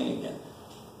 5% thing again.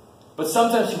 But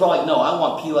sometimes people are like, no, I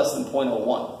want p less than 0.01.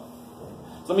 So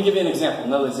let me give you an example,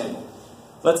 another example.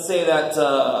 Let's say that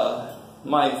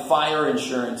my fire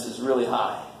insurance is really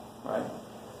high, right?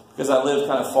 Because I live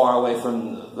kind of far away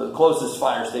from the closest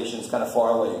fire station is kind of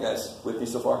far away. You guys with me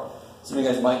so far? Some of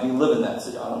you guys might be living that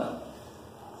city. I don't know.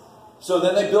 So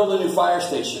then they build a new fire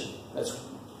station that's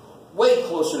way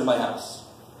closer to my house.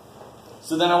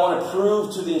 So then I want to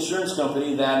prove to the insurance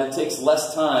company that it takes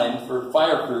less time for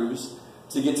fire crews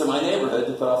to get to my neighborhood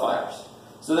to put out fires.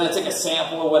 So then I take a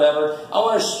sample or whatever. I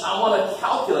want to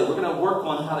calculate. We're going to work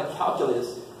on how to calculate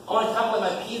this. I want to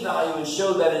calculate my p-value and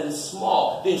show that it is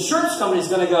small. The insurance company is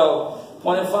going to go,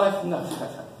 0.05? No,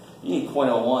 you need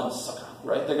 0.01, sucker,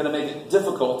 right? They're going to make it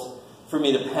difficult for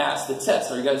me to pass the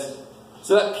test. Are you guys?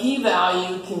 So that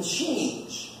p-value can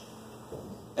change.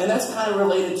 And that's kind of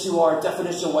related to our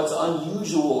definition of what's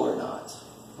unusual or not,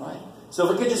 right? So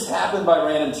if it could just happen by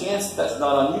random chance, that's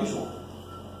not unusual.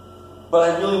 But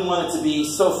I really want it to be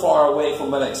so far away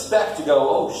from what I expect to go,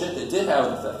 oh shit, it did have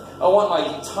an effect. I want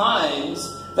my times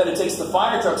that it takes the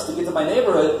fire trucks to get to my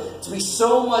neighborhood to be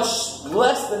so much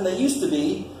less than they used to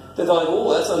be that they're like,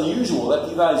 oh, that's unusual. That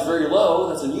p-value is very low.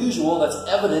 That's unusual. That's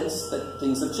evidence that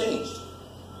things have changed.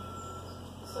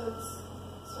 So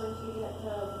if you get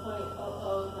to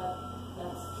 0.00,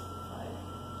 that's fine.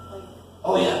 Like,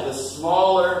 oh yeah, the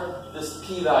smaller this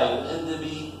p-value, and to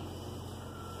be,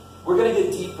 we're going to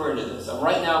get deeper into this.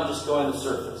 Right now I'm just going to the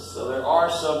surface. So there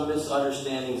are some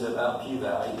misunderstandings about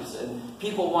p-values, and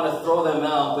people want to throw them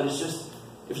out, but it's just,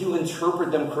 if you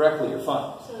interpret them correctly, you're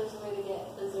fine. so there's a way to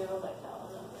get the 0 by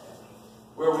 1,000 there.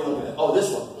 Where are we looking at? Oh, this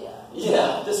one. Yeah.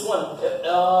 Yeah, this one.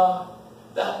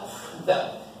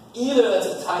 That either that's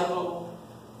a typo,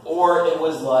 or it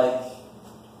was like,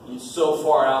 you're so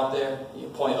far out there, you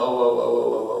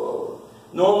 0.0000000.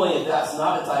 Normally, if that's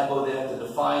not a typo, they have to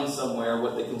define somewhere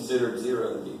what they consider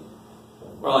 0 to be.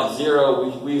 We're like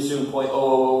 0, we assume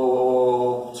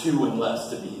 0.002 and less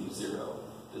to be 0.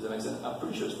 Does that make sense? I'm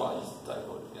pretty sure it's probably just a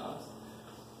typo, to be honest.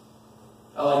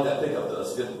 I like that pickup, though.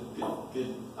 It's good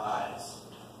eyes.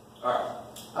 All right.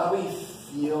 How do we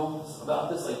feel about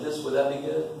this? Like this, would that be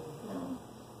good?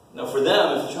 No, for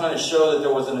them, if you're trying to show that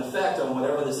there was an effect on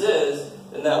whatever this is,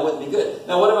 then that wouldn't be good.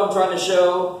 Now, what if I'm trying to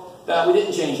show that we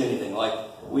didn't change anything? Like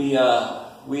we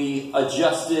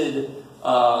adjusted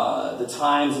the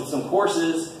times of some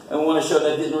courses, and we want to show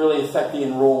that it didn't really affect the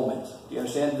enrollment. Do you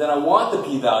understand? Then I want the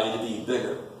p-value to be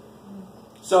bigger.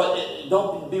 So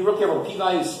don't be real careful.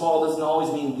 P-value small doesn't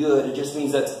always mean good. It just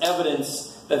means that's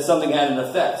evidence that something had an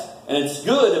effect. And it's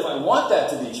good if I want that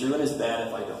to be true, and it's bad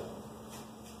if I don't.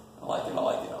 I like it.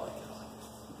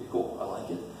 Okay, cool. I like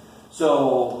it.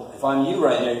 So if I'm you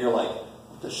right now, you're like,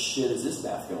 what the shit is this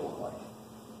math going to look like?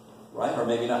 Right? Or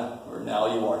maybe not. Or now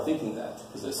you are thinking that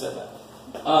because I said that.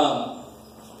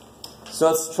 So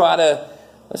let's try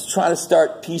to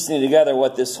start piecing together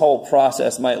what this whole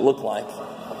process might look like.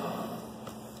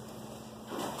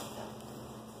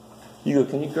 You go.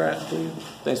 Can you grab, please?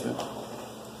 Thanks, man.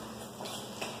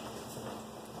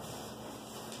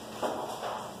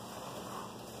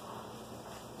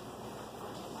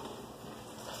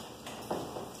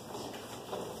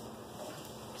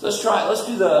 So let's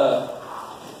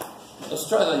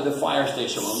try like the fire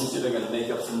station one. Let me see if they're going to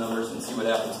make up some numbers and see what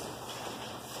happens.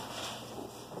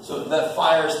 So that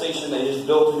fire station, they just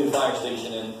built a new fire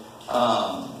station, and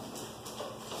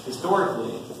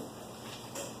historically,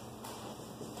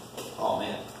 oh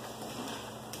man.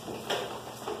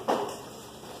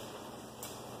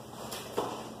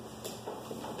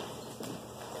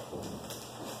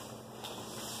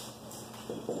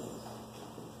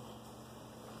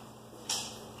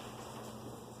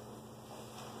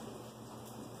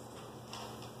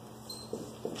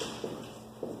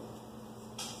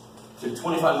 It took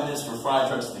 25 minutes for fire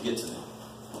trucks to get to me.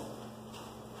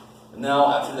 And now,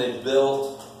 after they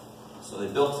built So they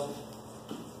built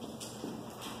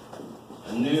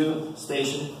a new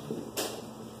station.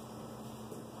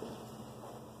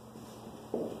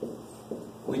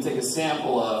 We take a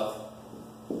sample of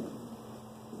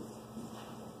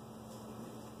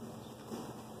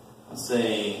let's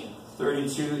say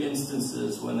 32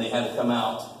 instances when they had to come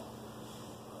out.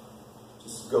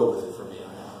 Just go with it for me.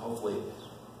 Hopefully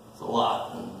it's a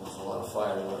lot. There's a lot of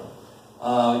fire there.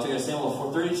 We took a sample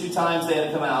of 32 times they had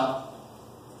to come out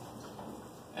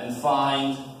and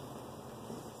find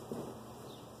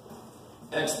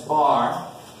X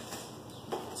bar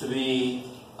to be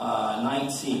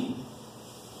 19.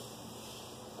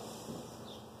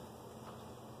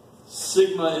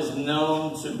 Sigma is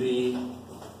known to be,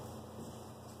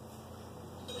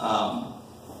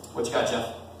 what you got,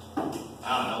 Jeff?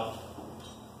 I don't know.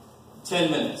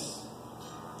 10 minutes.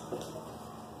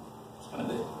 It's kind of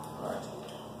big. All right.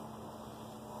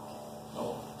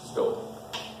 Oh, just go.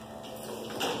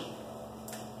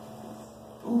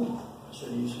 Ooh, I should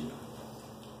have used you.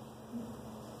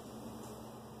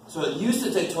 So it used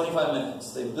to take 25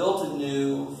 minutes. They built a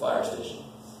new fire station.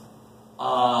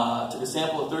 Took a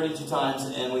sample of 32 times,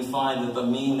 and we find that the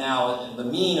mean now, the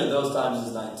mean of those times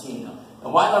is 19 now.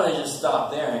 And why don't I just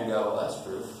stop there and go, well, that's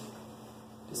proof.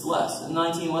 It's less. Isn't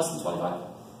 19 less than 25?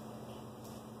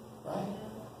 Right?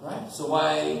 Right? So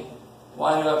why do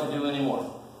I have to do any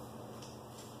more?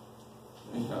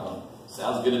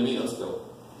 Sounds good to me. Let's go.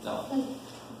 No.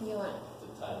 You want?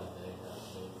 The time of day,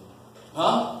 maybe.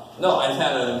 Huh? No, I've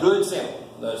had a good sample.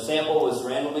 The sample was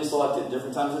randomly selected at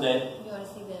different times of day. You want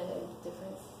to see the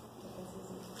differences?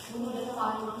 We need to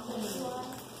find confidence.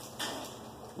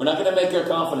 We're not going to make our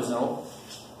confidence interval.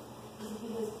 Is it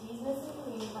because P's missing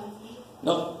or you find P?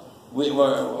 No.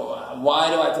 Why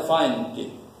do I have to find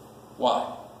P? Why?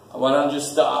 Why don't I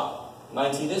just stop?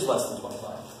 19 is less than 25.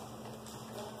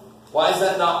 Why is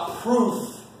that not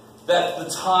proof that the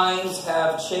times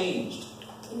have changed?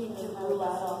 We need to rule that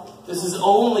out. This is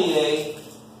only a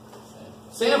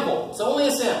sample. It's only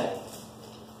a sample.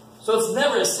 So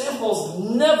a sample's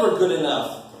never good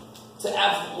enough to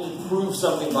absolutely prove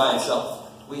something by itself.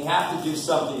 We have to do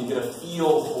something to get a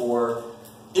feel for,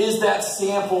 is that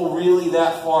sample really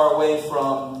that far away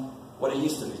from what it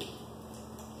used to be?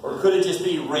 Or could it just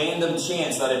be random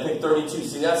chance that I picked 32?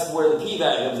 See, that's where the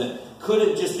p-value comes in. Could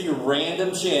it just be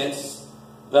random chance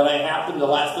that I happened, the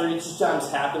last 32 times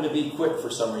happened to be quick for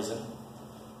some reason?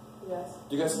 Yes.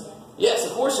 Do you guys? Yes,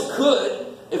 of course it could.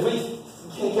 If we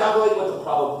can calculate what the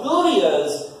probability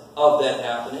is of that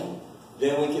happening,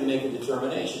 then we can make a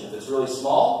determination. If it's really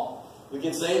small, we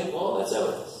can say, well, that's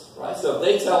evidence, right? So if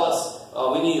they tell us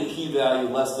we need a p-value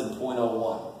less than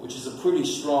 0.01, which is a pretty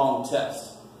strong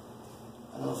test.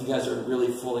 I don't know if you guys are really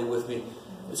fully with me.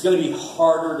 It's going to be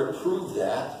harder to prove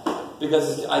that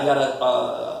because I got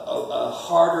a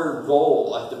harder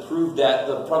goal. I have to prove that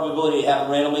the probability it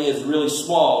happened randomly is really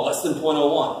small, less than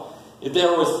 0.01. If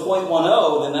there was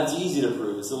 0.10, then that's easy to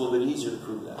prove. It's a little bit easier to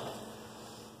prove that.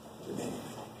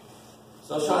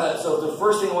 So the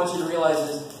first thing I want you to realize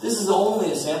is this is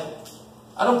only a sample.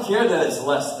 I don't care that it's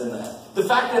less than that. The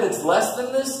fact that it's less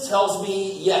than this tells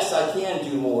me, yes, I can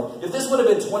do more. If this would have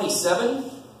been 27,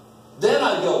 then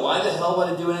I'd go, why the hell would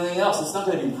I do anything else? It's not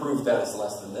going to be proof that it's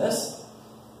less than this.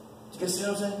 Do you guys see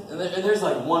what I'm saying? And there's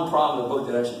like one problem in the book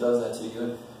that actually does that to you.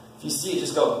 And if you see it,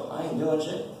 just go, I ain't doing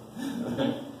shit.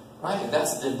 Right? If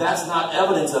that's not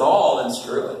evidence at all, then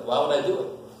screw it. Why would I do it?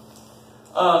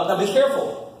 Now be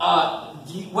careful.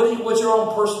 What's your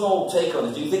own personal take on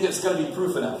it? Do you think it's going to be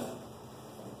proof enough?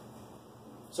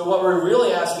 So what we're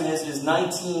really asking is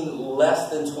 19 less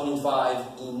than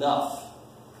 25 enough?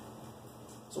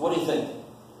 So what do you think?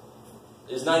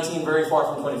 Is 19 very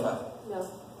far from 25? No.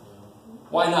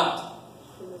 Why not?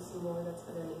 Because there's more that's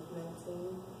underneath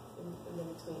 19, and then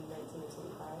between 19 and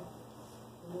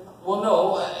 25. Well,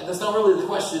 no, that's not really the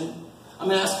question.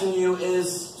 I'm asking you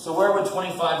so where would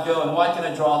 25 go, and why can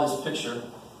I draw this picture?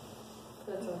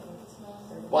 That's okay.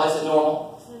 Why is it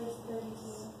normal? So it's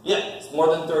 32. Yeah, it's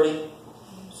more than 30.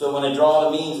 So when I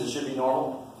draw the means, it should be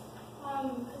normal?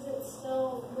 Because it's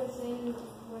still within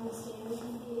one standard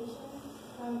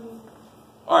deviation.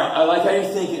 Alright, I like how you're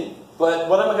thinking. But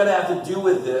what am I going to have to do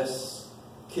with this,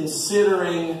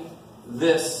 considering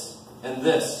this and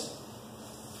this?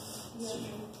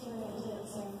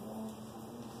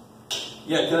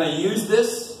 Yeah, can I use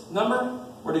this number?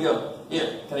 Where'd it go?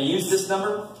 Here. Can I use this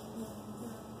number?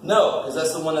 No, because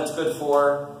that's the one that's good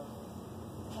for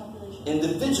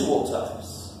individual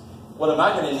types. What am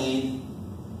I going to need?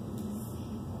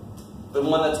 The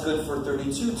one that's good for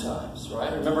 32 times,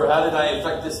 right? Remember, how did I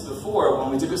affect this before? When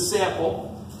we took a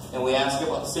sample and we asked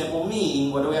about the sample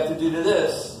mean, what do we have to do to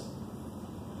this?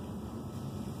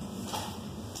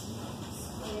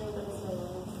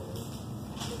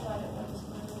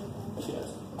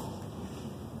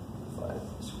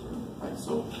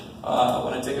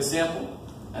 when I take a sample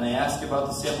and I ask about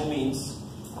the sample means,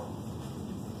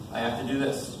 I have to do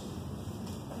this.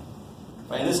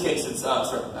 Right, in this case, it's,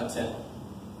 sorry, not 10.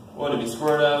 What would it be?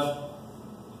 Square root of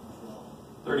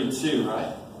 32,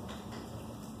 right?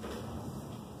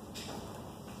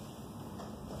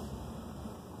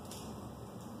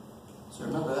 So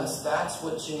remember, that's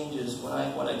what changes. When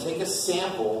I take a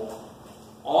sample,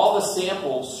 all the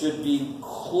samples should be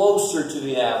closer to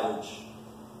the average.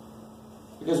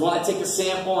 Because when I take a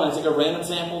sample and I take a random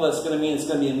sample, that's going to mean it's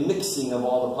going to be a mixing of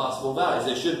all the possible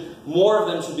values. More of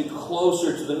them should be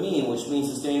closer to the mean, which means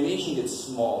the standard deviation gets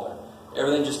smaller.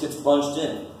 Everything just gets bunched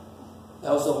in.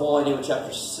 That was the whole idea of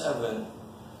chapter 7.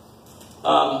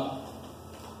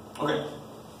 Okay.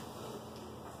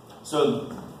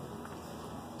 So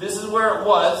this is where it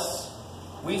was.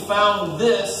 We found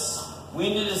this. We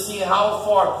need to see how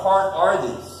far apart are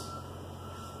these.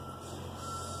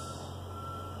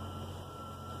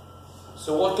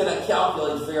 So what can I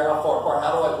calculate to figure out how far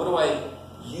apart? What do I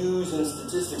use in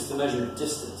statistics to measure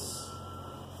distance?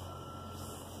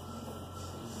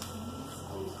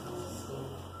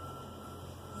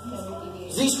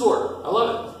 Z-score. I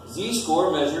love it.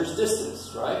 Z-score measures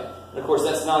distance, right? And of course,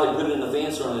 that's not a good enough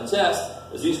answer on the test.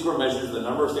 A Z-score measures the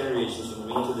number of standard deviations from the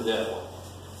mean to the data point.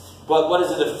 But what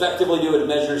does it effectively do? It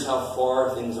measures how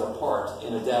far things are apart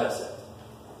in a data set.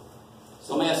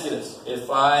 So let me ask you this. If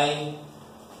I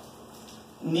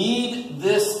need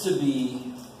this to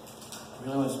be, I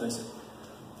really want to space it.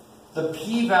 The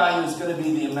p-value is going to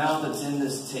be the amount that's in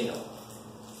this tail.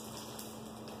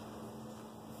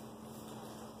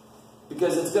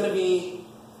 Because it's going to be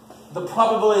the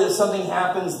probability that something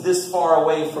happens this far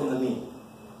away from the mean.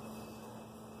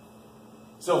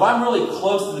 So if I'm really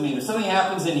close to the mean, if something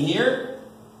happens in here,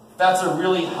 that's a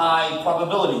really high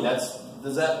probability.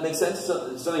 Does that make sense?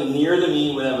 Something near the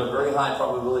mean would have a very high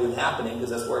probability of happening because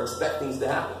that's where I expect things to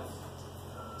happen.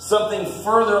 Something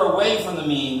further away from the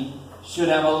mean should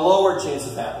have a lower chance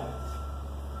of happening.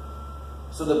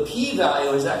 So the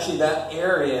p-value is actually that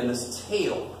area in this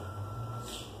tail.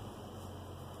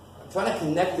 I'm trying to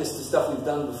connect this to stuff we've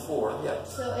done before. Yeah.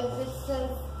 So if it says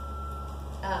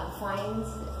find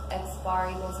x bar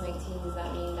equals 19, does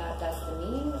that mean that that's the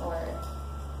mean, or?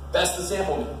 That's the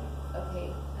sample mean.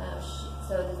 Okay.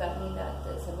 So does that mean that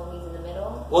the sample mean's in the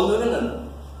middle? Well, no.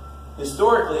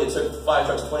 Historically, it took 5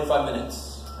 trucks 25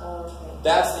 minutes. Oh, okay.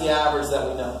 That's the average that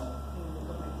we know.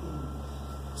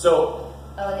 So,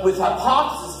 with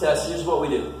hypothesis tests, here's what we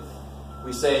do.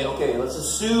 We say, okay, let's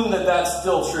assume that that's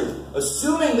still true.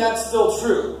 Assuming that's still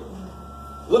true,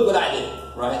 look what I did,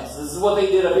 right? So this is what they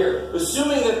did up here.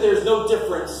 Assuming that there's no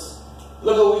difference,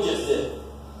 look what we just did.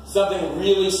 Something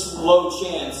really low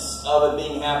chance of it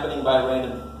being happening by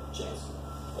random chance.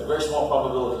 A very small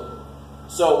probability.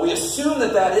 So we assume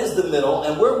that that is the middle,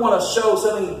 and we want to show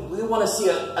something, we want to see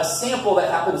a sample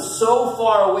that happens so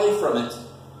far away from it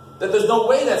that there's no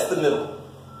way that's the middle.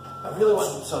 I really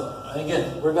want, so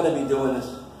again, we're going to be doing this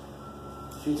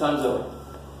a few times over.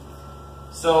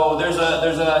 So there's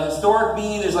a historic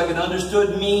mean, there's like an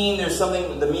understood mean, there's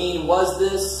something, the mean was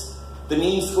this, the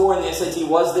mean score in the SAT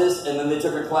was this, and then they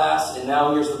took a class, and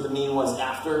now here's what the mean was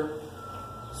after.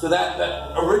 So that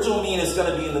original mean is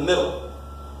going to be in the middle.